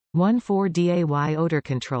14-DAY odor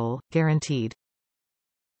control, guaranteed.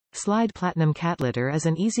 Slide Platinum Cat Litter is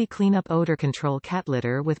an easy cleanup odor control cat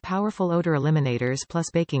litter with powerful odor eliminators plus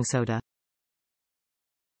baking soda.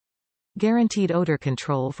 Guaranteed odor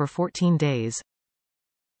control for 14 days.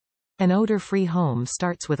 An odor-free home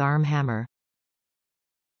starts with Arm Hammer.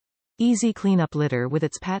 Easy cleanup litter with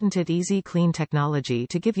its patented Easy Clean technology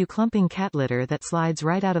to give you clumping cat litter that slides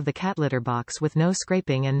right out of the cat litter box with no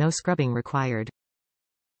scraping and no scrubbing required.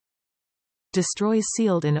 Destroys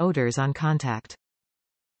sealed-in odors on contact.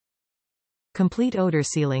 Complete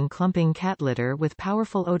odor-sealing clumping cat litter with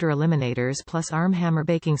powerful odor eliminators plus Arm Hammer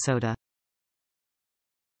baking soda.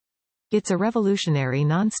 It's a revolutionary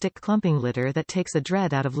non-stick clumping litter that takes the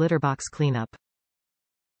dread out of litter box cleanup.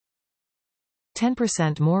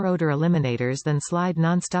 10% more odor eliminators than Slide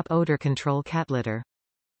Non-Stop Odor Control Cat Litter.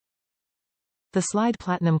 The Slide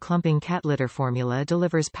Platinum Clumping Cat Litter formula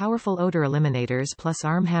delivers powerful odor eliminators plus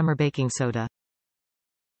Arm Hammer baking soda.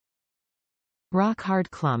 Rock-hard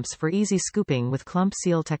clumps for easy scooping with Clump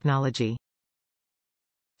Seal technology.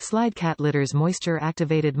 Slide Cat Litter's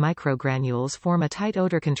moisture-activated microgranules form a tight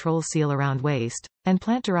odor control seal around waste, and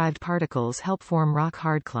plant-derived particles help form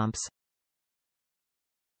rock-hard clumps.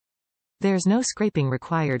 There's no scraping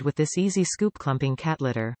required with this easy scoop clumping cat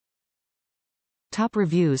litter. Top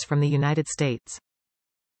reviews from the United States.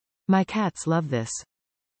 My cats love this.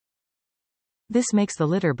 This makes the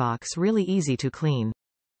litter box really easy to clean.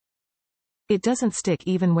 It doesn't stick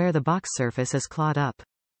even where the box surface is clawed up.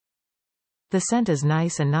 The scent is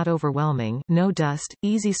nice and not overwhelming, no dust,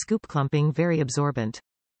 easy scoop clumping, very absorbent.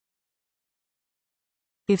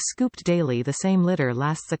 If scooped daily, the same litter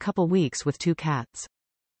lasts a couple weeks with 2 cats.